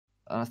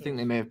I think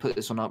they may have put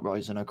this on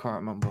Uprising. I can't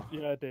remember.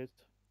 Yeah, it did.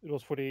 It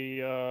was for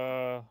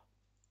the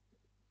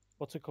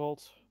what's it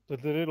called? The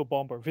little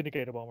bomber,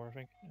 Vindicator bomber, I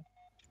think.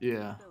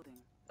 Yeah.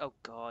 Oh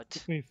god.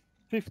 Took me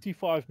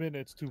 55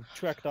 minutes to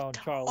track down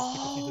Charles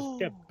because he just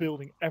kept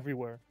building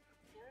everywhere.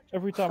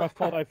 Every time I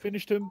thought I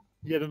finished him,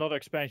 he had another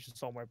expansion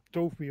somewhere.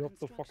 Drove me up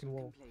the fucking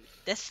wall.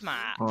 This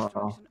map.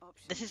 Wow.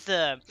 This is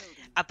the.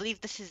 I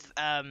believe this is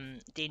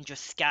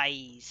Dangerous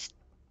Skies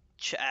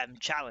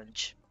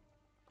challenge,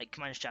 like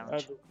Commander's I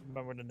challenge. don't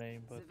remember the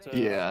name, but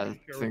Yeah,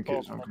 I think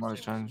it's on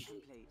Commander's Challenge.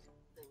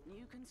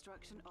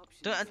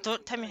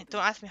 Don't tell me.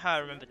 Don't ask me how I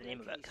remember the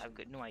name of it, because I've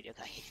got no idea.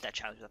 Cause I hate that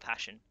challenge with a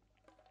passion.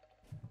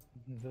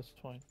 That's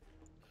fine.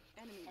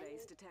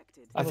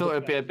 I thought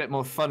it'd be a bit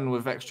more fun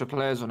with extra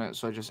players on it,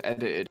 so I just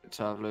edited it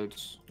to have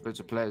loads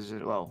of players.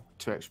 Well,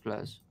 2 extra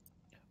players.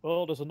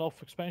 Well, there's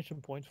enough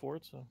expansion points for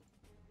it, so.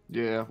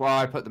 Yeah, well,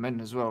 I put them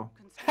in as well.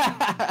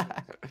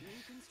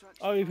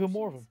 Oh, even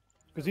more of them.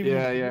 Because even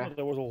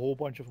there was a whole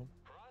bunch of them.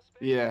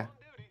 Yeah,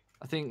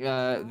 I think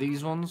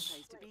these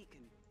ones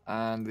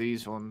and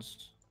these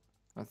ones.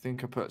 I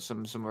think I put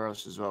some somewhere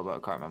else as well, but I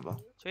can't remember.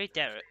 Three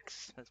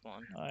Derricks. There's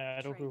one.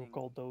 I don't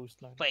recall those.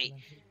 Like, wait,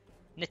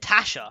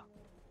 Natasha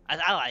as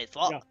allies.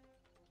 What?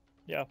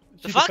 Yeah.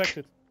 The She fuck?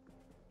 defected.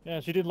 Yeah,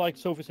 she didn't like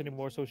Sophis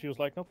anymore, so she was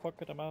like, "No, fuck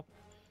it, I'm out."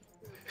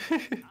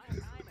 The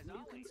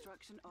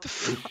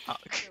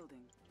fuck?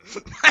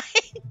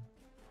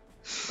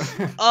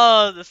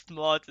 Oh, this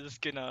mod is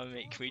gonna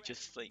make me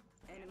just like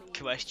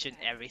question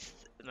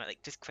everything, like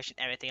just question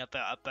everything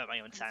about my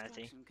own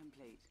sanity.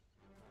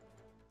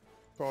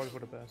 Probably for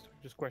the best.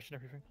 Just question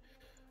everything.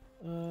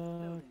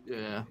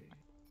 Yeah.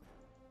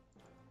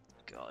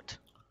 God.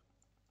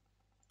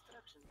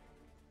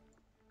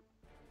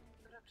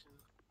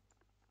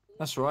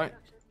 That's right.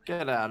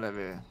 Get out of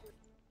here.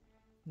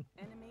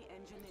 Enemy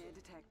engineer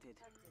detected.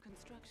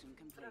 Construction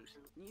complete.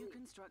 New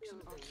construction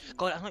options.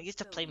 God, I'm not used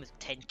to playing with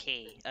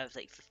 10k. I was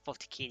like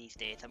 40k these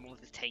days. I'm over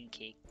with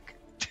 10k.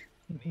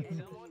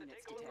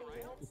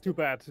 Too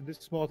bad. In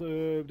this mod,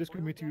 this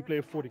community we play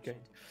a 40k.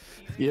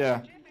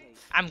 Yeah.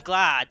 I'm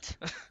glad.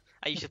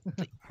 I used to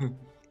play. None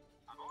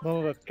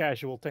of that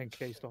casual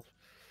 10k stuff.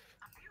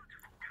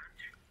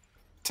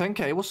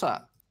 10k, what's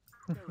that?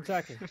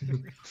 Exactly.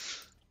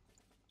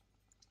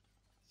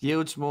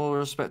 Yields more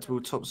respectable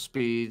top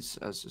speeds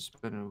as the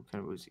spinner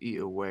was eat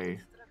away.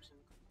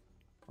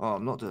 Oh,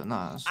 I'm not doing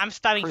that. That's I'm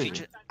spamming crazy.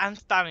 future. I'm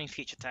spamming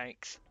future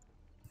tanks.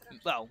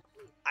 Well,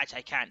 actually,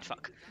 I can't.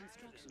 Fuck.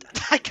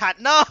 I can't.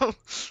 No.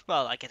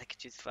 Well, I guess I could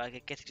choose. I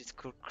guess I could just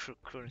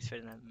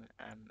Chronosphere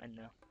and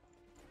no.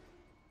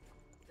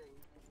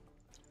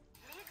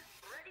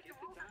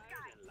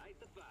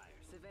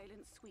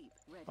 Surveillance sweep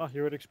ready. Oh,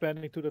 you're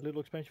expanding to that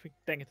little expansion thing?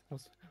 Dang it. I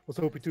was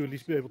hoping to at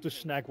least be able to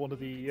snag one of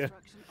the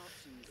Construction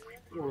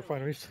options.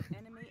 refineries.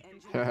 Enemy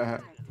engineer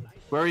detected.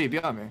 Where are you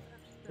behind me?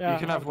 Yeah, You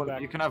can have I'll one. be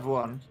back. You can have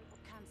one.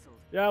 Cancelled.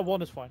 Yeah,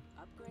 one is fine.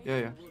 Upgrade Yeah,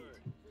 yeah. complete.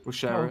 We'll I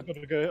share was it.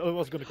 gonna go, I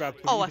was gonna grab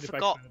two, Oh, I even if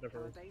forgot. expanded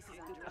everywhere. Base is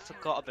under I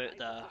forgot about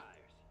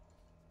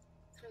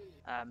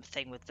the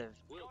thing with the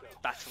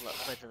battle up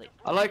with the like.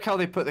 I like how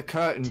they put the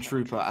curtain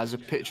trooper as a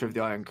picture of the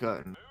Iron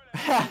Curtain.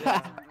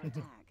 attack.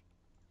 Enemy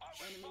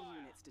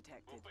units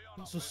detected.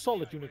 It's a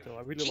solid unit though,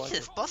 I really like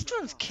Jesus, it. bus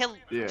drones kill.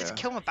 Yeah. Just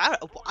kill my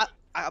barracks.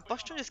 A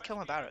bus drone just kill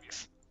my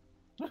barracks.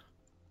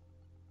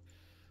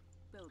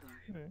 Building.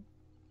 Yeah.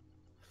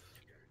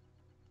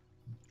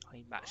 I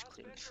need match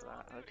clearance for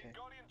that. Okay.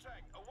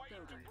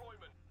 Building.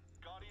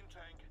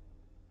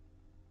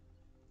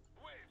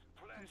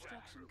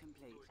 Construction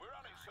complete.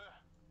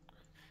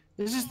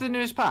 Is this the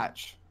newest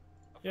patch?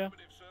 Yeah.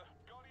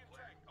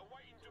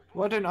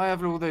 Why don't I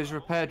have all those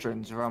repair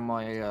drones around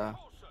my?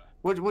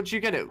 Would you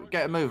get it?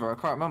 Get them over? I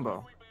can't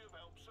remember.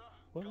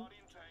 What?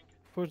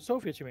 For the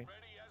Soviets, you mean?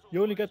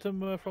 You only get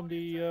them from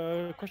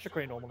the crusher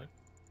crane normally.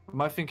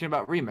 Am I thinking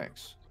about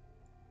remix?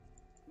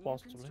 New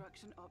Possibly.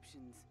 construction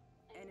options.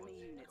 Enemy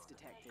units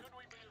detected.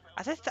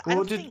 I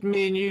What don't did think.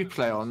 me and you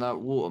play on that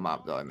water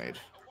map that I made?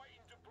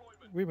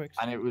 Remix.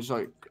 And it was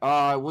like,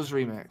 it was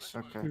remix.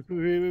 Okay.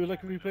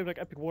 We played like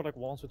Epic War like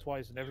once or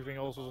twice, and everything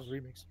else was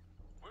remix.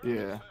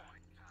 Yeah.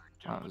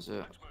 That was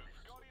it.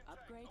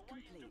 Upgrade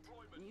complete.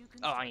 New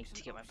Oh, I need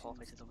to get construction my options.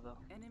 politics over there.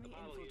 Enemy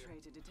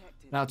infiltrator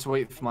detected. Now to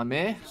wait for my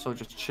mare, so I'll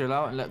just chill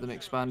out and let them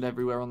expand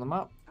everywhere on the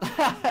map.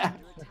 But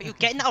you're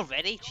getting it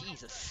already?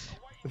 Jesus.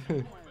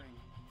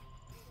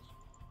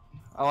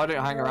 Oh, I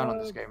don't hang around on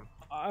this game.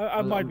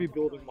 I might be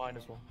building mine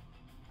as well.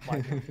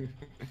 Might be.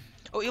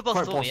 Oh, you're both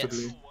Quite Soviets.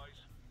 possibly.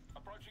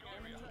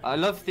 I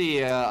love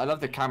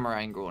the camera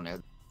angle on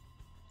it.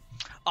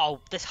 Oh,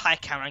 this high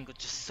camera angle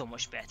is just so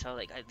much better.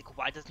 Like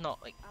why does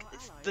not like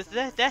this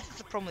is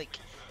the problem like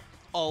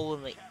all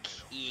like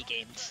EA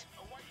games.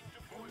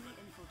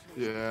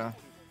 Yeah.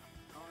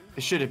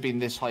 It should have been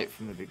this height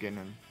from the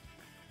beginning.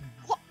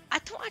 What? I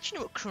don't actually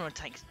know what chrono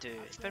tanks do.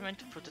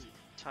 Experimental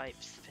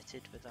prototypes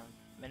fitted with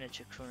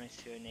miniature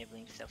chronosphere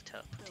enabling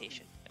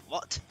self-teleportation.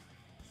 What?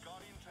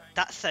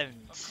 That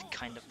sounds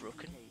kind of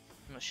broken.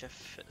 I'm not sure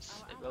if it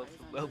will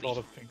A be. lot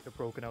of things are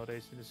broken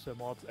nowadays in this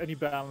mod. Any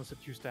balance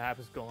that used to have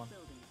is gone.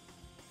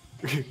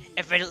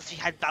 If Red Alert 3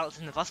 had balance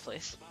in the first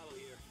place.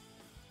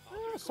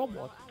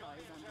 Somewhat.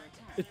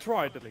 It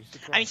tried at least.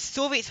 It tried. I mean,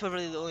 Soviets were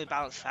really the only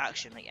balanced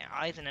faction. Like,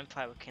 Allies and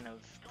Empire were kind of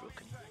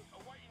broken.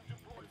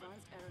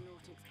 Advanced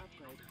aeronautics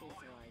upgrade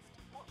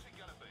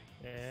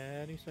authorized.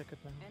 Any second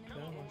now. Enemy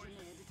Come on.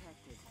 engineer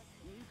detected.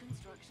 New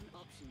construction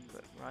options.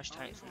 But Mirage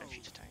tanks and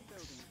future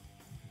tanks.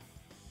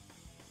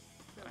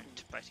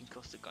 And biting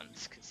coastal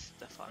guns, because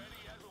they're fun.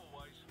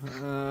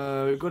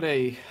 We've got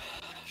a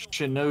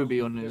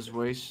shinobi on his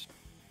waist.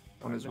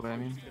 On his way, I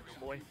mean.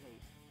 Boy.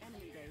 Enemy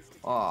base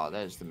detected. Ah,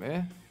 there's the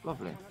mirror.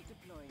 Lovely. Cannot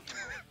deploy here.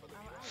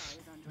 Our ally is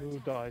under Who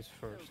attack. dies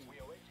first?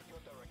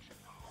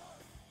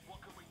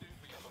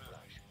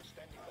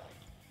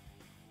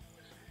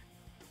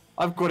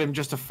 I've got him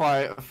just to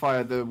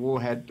fire the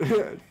warhead.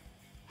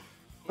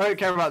 I don't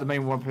care about the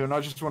main one, I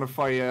just want to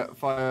fire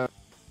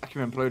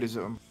vacuum imploders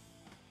at him.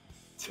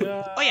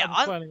 Yeah, Oh, yeah, I'm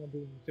I'm- planning on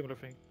doing a similar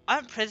thing.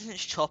 Aren't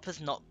President's choppers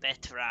not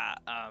better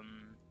at,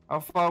 How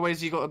far away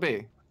has he got to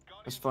be?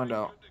 Let's find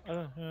out.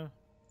 Yeah.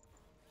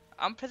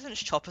 aren't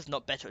President's choppers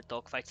not better at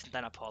dogfighting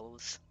than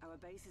Apollo's? Our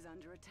base is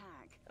under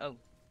attack. Oh.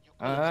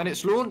 And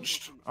it's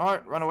launched.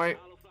 Alright, run away.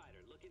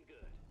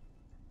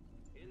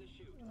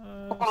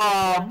 Uh,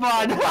 Oh,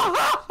 man!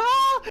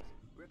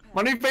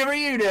 My new favourite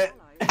unit!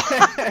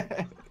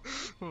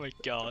 Oh my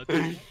god.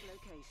 Location.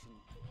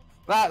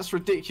 That's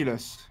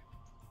ridiculous.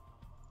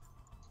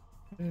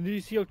 and do you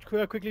see how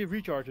quickly it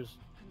recharges?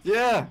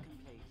 Yeah.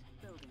 Complete.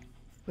 Building.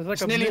 There's like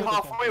It's a nearly minute or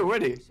halfway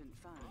already. Sufficient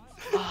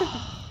funds.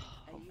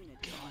 Oh A unit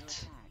is god. under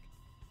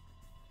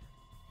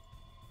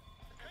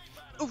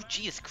attack. Oh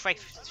Jesus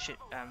Christ! Shit.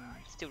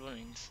 Steel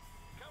runnings.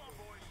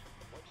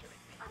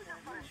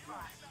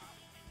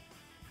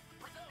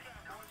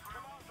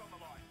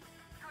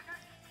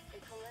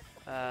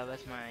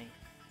 Where's my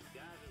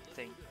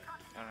thing?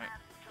 Alright.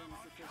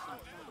 Insufficient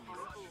funds.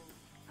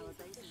 Our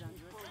base is under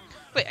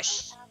attack.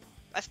 Wait,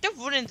 are steel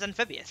runnings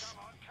amphibious?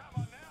 A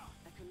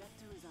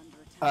collector is under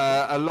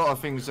attack. A lot of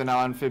things are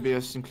now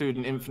amphibious,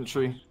 including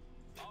infantry.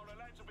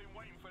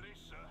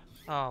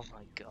 Oh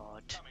my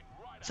god.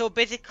 So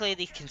basically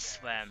they can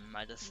swim,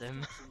 I'd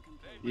assume.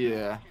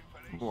 Yeah,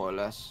 more or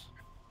less.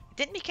 It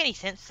didn't make any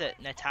sense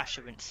that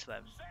Natasha wouldn't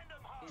swim.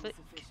 But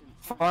Insufficient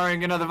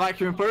Firing another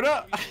vacuum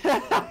imploder.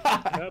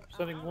 Yep,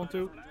 sending 1,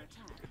 2.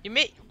 you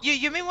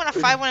may want to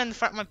fire one in the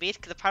front of my base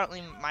because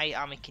apparently my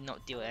army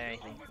cannot deal with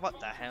anything. What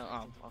the hell?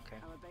 Oh, okay.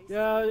 Our base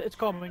Yeah, it's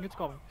coming, it's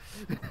coming.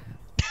 unit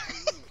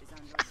is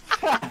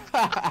under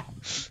attack.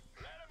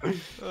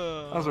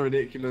 That's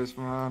ridiculous,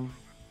 man.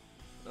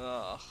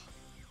 Ugh.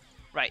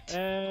 Right.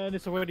 And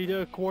it's already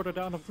a quarter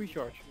down of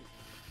recharge.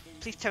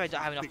 Please tell me I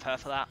don't have enough power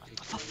for that.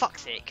 For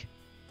fuck's sake.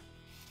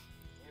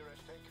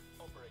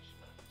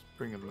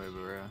 Bring him over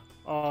here.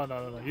 Oh,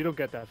 no, you don't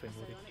get that thing,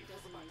 buddy.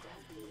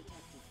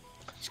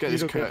 Let's get You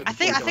this don't get curtain.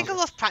 it. I think I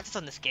lost practice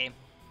on this game.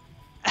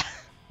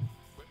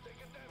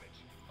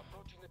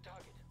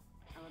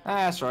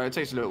 That's right, it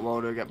takes a little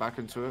while to get back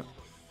into it.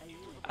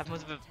 I've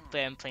mostly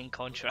been playing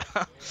Contra.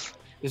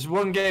 There's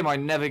one game I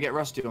never get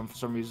rusty on for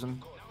some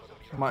reason.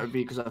 Might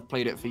be because I've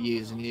played it for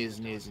years and years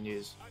and years and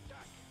years.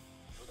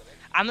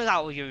 I'm not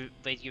that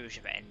with Euro's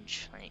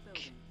Revenge.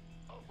 Like,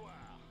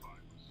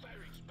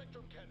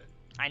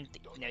 I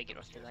never get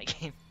rusty in that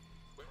game.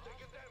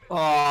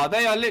 Oh,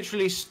 they are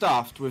literally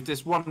stuffed with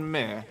this one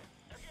mirror.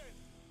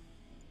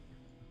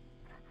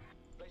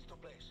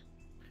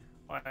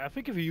 I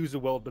think if you use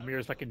it well, the mirror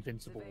is like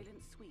invincible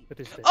Surveillance sweep. at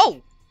this stage. Oh!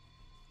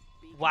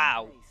 Beacon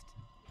Wow.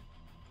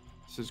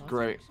 placed. This is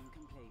great. Mission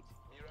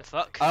complete. The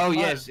fuck? Oh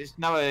yes, it's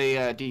now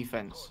a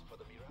defense.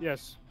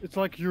 Yes, it's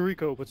like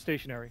Eureka, but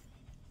stationary.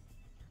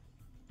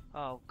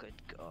 Oh, good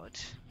god.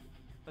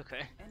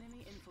 Okay.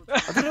 Enemy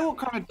I don't know what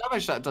kind of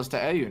damage that does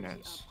to air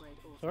units. upgrade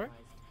Sorry? authorized.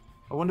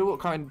 I wonder what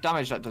kind of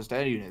damage that does to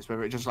air units.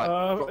 Whether it just like.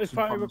 drops If them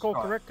I from the recall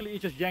sky. correctly,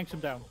 it just yanks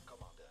him down.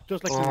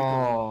 Just like Eureka.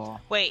 Oh.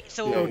 Wait,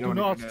 so Yeah, So you do don't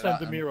not wanna do send that,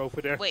 the then. mirror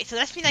over there. wait, so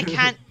this means I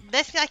can't.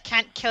 This means I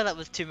can't kill that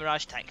with 2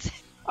 Mirage tanks.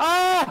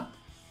 Ah!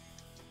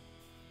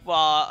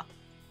 What?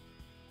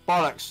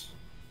 Bollocks.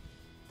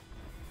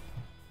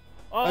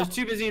 I Oh, was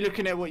too busy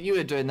looking at what you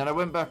were doing, then I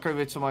went back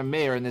over to my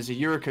mirror and there's a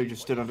Yuriko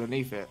just stood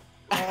underneath it.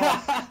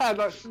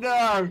 Like,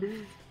 no!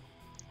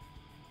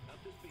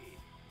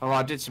 Oh,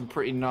 I did some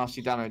pretty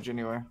nasty damage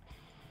anyway.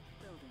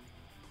 Building.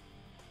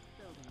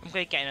 I'm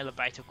gonna get another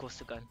Vital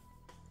Coastal gun.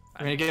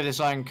 I'm gonna give this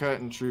Iron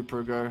Curtain Trooper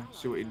a go,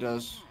 see what he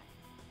does.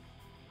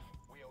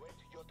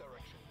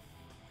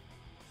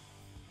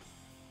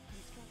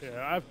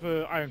 yeah, I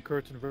have Iron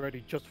Curtain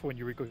ready just for when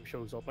Eureka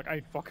shows up. Like, I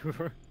ain't fucking with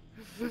her.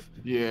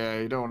 Yeah,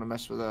 you don't want to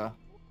mess with her.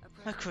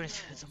 My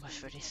Chronos is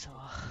almost ready, so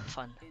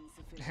fun.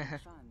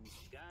 Insufficient funds.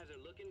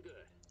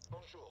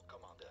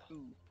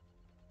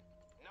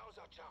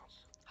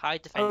 High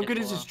defender. How good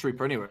is for- this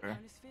trooper anyway?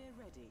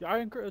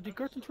 Ionosphere ready. The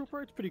Curtain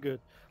Trooper, it's pretty good.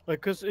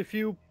 Like, cause if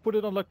you put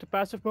it on like the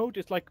passive mode,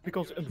 it's like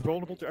becomes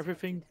invulnerable to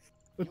everything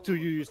until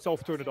you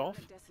yourself turn it off,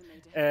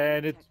 Decimator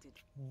and it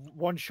detected.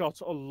 one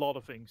shots a lot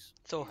of things.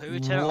 So who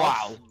would turn it Wow.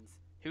 off?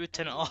 Who would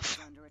turn it off?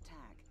 Is under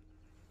attack.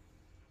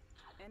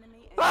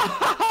 Enemy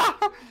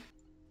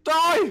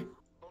Die!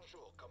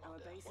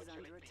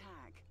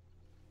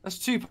 That's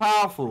too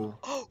powerful.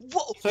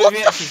 What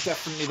Soviets is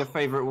definitely the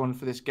favourite one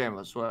for this game,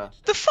 I swear.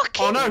 the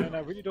fucking? Oh no! And I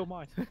really don't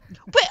mind.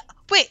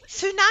 Wait,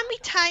 tsunami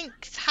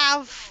tanks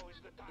have.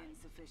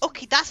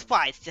 Okay, that's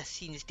why it's just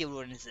seen as steel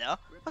runners there.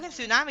 Fucking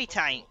tsunami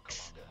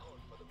tanks.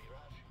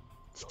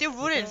 Steel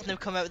runners now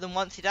come out with them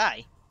once they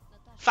die.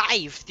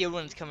 5 steel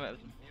runners come out of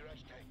them.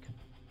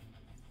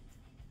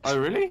 Oh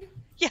really?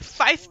 Yeah,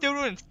 5 steel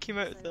runners came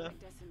out of the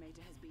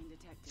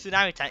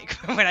tsunami tank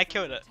when I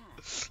killed it.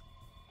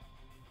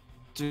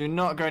 Do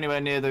not go anywhere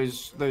near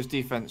those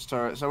defense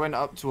turrets. I went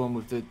up to one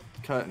with the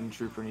curtain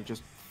trooper and he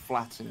just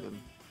flattened them.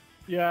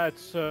 Yeah,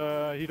 it's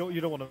you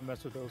don't want to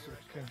mess with those.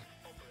 It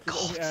God,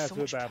 only adds so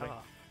to much the bad power. thing.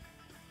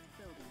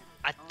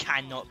 I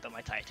cannot build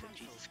my Titan,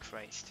 Jesus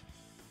Christ.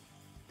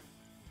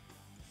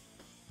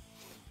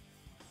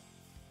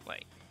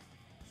 Wait.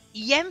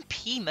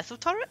 EMP missile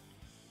turret?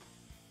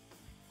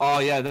 Oh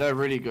yeah, they're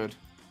really good.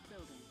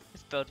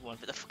 Let's build one,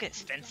 but they're fucking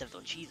expensive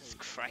though, Jesus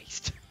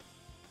Christ.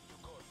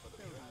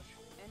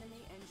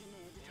 Enemy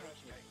engineer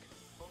detected.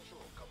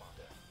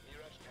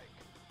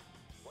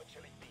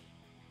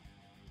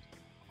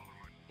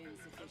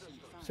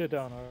 Insufficient funds. Sit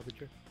down,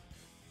 Arbiter.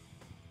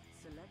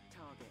 Select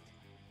target.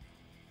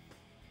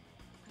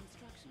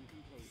 Construction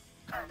complete.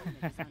 Unit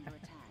is under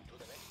attack.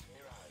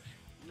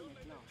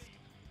 Unit lost.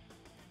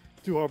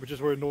 2 Arbiters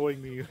were annoying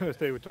me as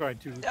they were trying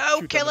to. Oh,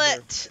 shoot kill them in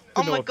it! there.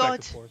 Oh To my no effect, god!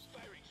 of course.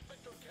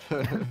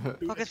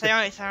 Fucking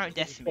Tyrant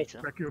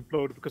Decimator. Vacuum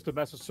imploded because the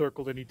massive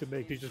circle they need to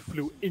make. They just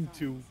flew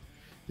into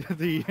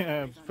the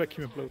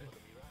vacuum imploder.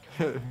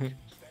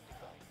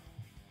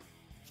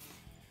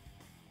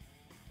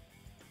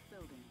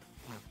 Building.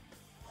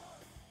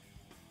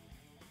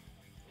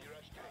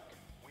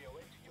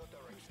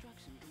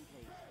 Construction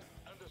complete.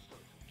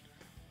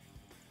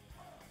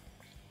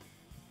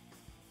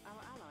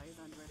 Our ally is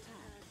under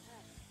attack.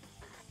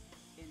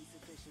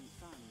 Insufficient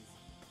funds.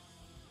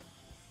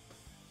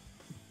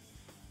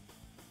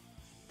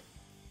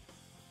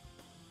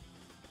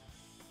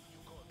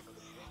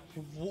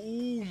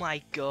 Oh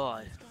my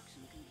god.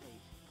 Construction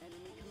complete.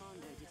 Enemy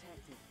commando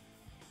detected.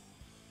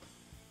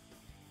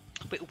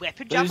 Wait,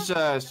 weapon jammer?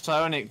 Those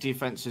psionic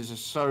defenses are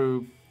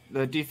so.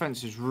 Their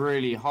defense is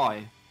really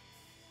high.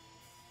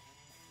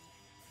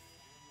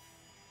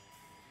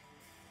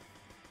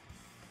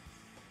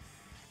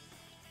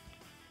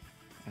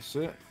 That's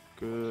it.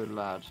 Good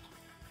lad.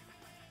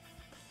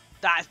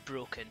 That's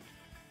broken.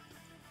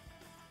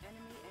 Enemy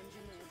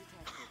engineer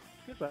detected.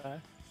 Goodbye.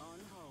 On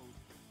hold.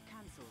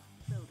 Cancel.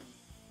 Building.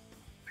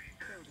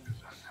 Building.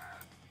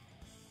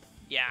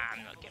 Yeah,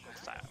 I'm not getting my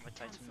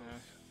Titan now.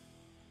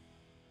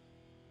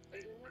 A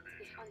unit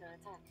is under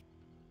attack.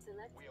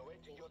 Select We await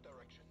your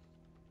direction.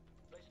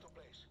 Place to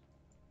place.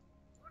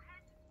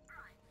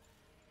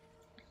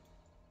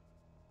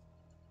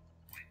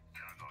 We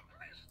cannot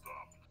be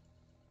stopped.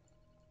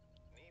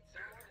 Need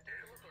someone to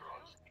take a look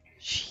around?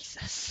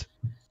 Jesus.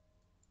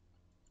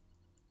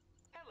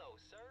 Hello,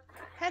 sir.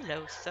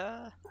 Hello,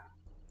 sir.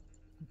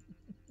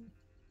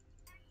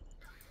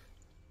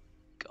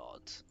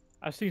 God.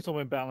 I've seen some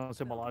imbalance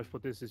in my life,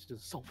 but this is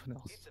just something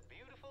else. It's a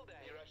beautiful day.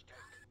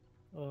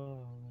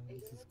 Oh, a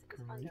this unit is is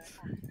under great.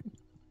 attack.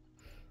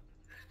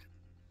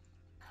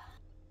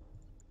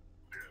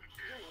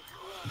 Unit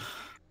lost.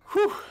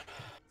 Whew.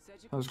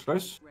 Surgical That was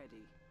close. strike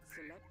ready.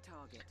 Select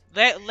target.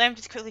 Let me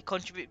just quickly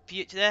contribute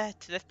to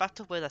this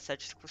battle with a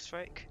surgical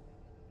strike.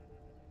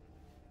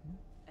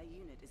 A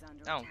unit is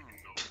under Oh. attack.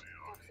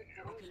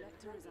 A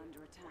collector is under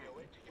attack. Our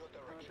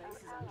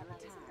base is under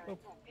attack.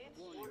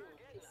 Warning.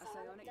 A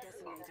psionic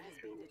decimator has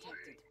been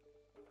detected.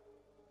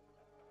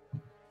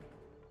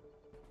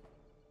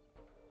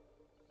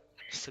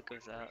 So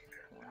goes that.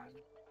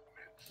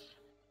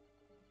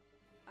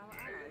 Our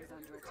ally is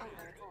under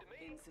attack.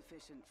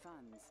 Insufficient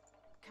funds.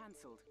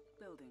 Cancelled.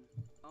 Building.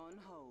 On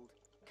hold.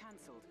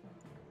 Cancelled.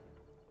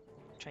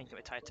 Trying to get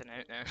my Titan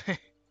out now.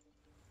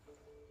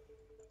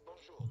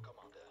 Bonjour,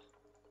 Commander.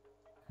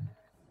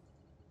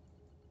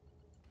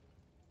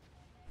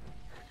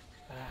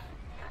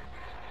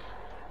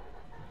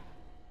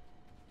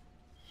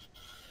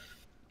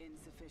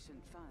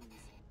 Insufficient funds.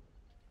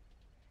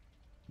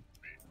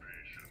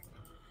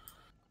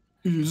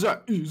 Easy,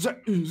 easy,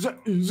 easy,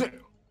 easy.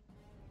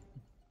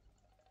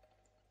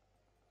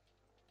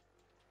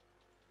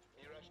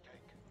 Mirage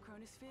tank.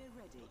 Chronosphere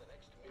ready. The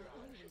next A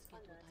Mirage. unit is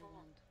under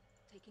attack.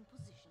 Taking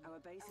position. Our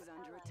base is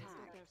under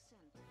attack.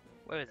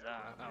 Where is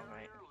that? Oh,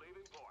 right.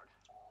 Leaving port.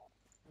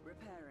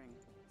 Repairing.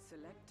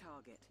 Select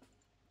target.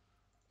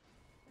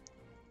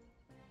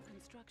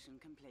 Construction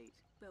complete.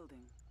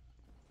 Building.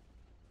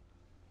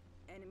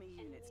 Enemy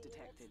units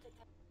detected.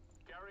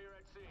 Carrier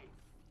at sea.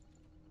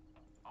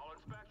 All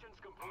inspections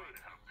complete.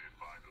 I have the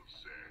final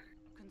say.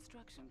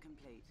 Construction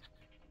complete.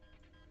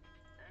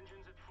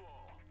 Engines at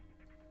full.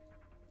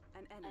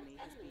 An enemy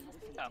has been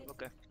defeated. Oh,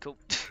 okay. Cool.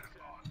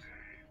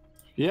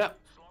 Yep.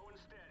 Slow and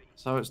steady.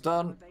 So it's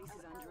Our done. base is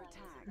under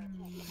attack.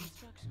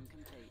 Construction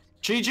complete.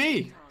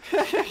 GG.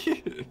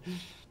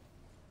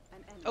 An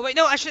enemy Oh, wait,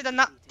 no, I should have done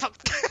that.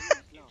 lost.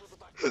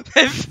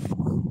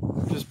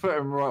 Just put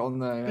him right on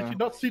there. Did Yeah. you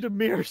not see the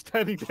mirror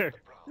standing there?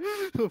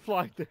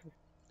 Flying there.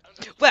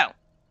 Well,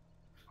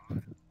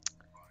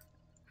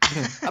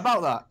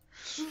 About that.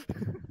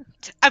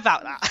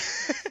 about that.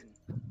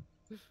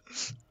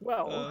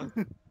 Well.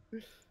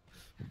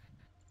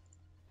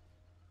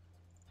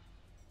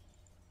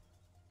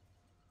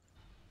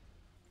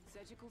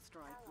 Surgical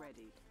strike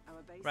ready.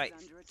 Our base Right,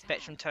 is under attack.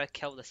 Spectrum Tower,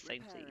 kill this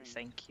thing, Repairing. please.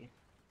 Thank you.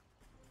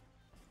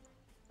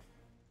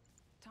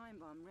 Time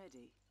bomb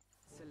ready.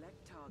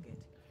 Select target.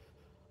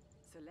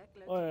 Select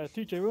Oh yeah,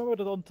 location. TJ, remember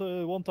that on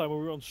one time when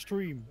we were on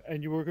stream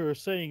and you were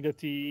saying that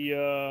the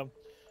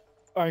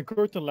Iron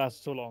Curtain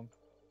lasted so long?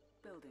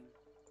 Building.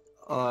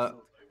 Uh,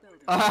 Building.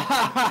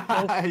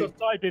 Well, because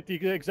I did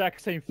the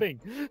exact same thing.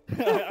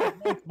 I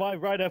wrote mine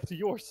right after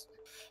yours.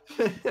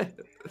 Building. I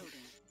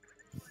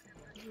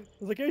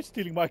was like, hey,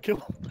 stealing my kill.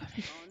 On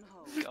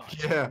hold. God.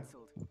 Yeah.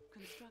 Cancelled.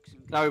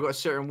 Construction Now we've got to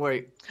sit and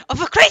wait. Oh,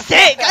 for Christ's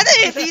sake! I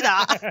didn't even see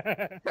that!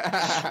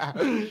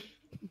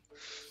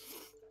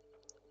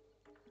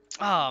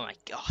 Oh my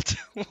god.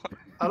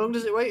 How long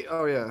does it wait?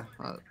 Oh yeah,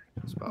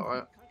 that's about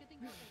right.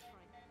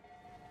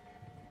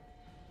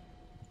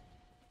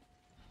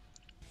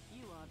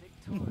 You are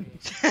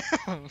victorious.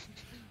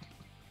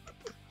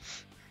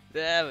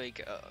 There we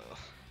go.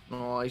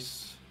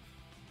 Nice.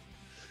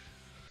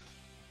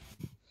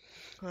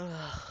 Man.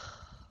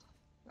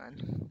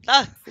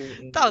 That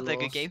was a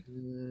good game.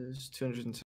 210.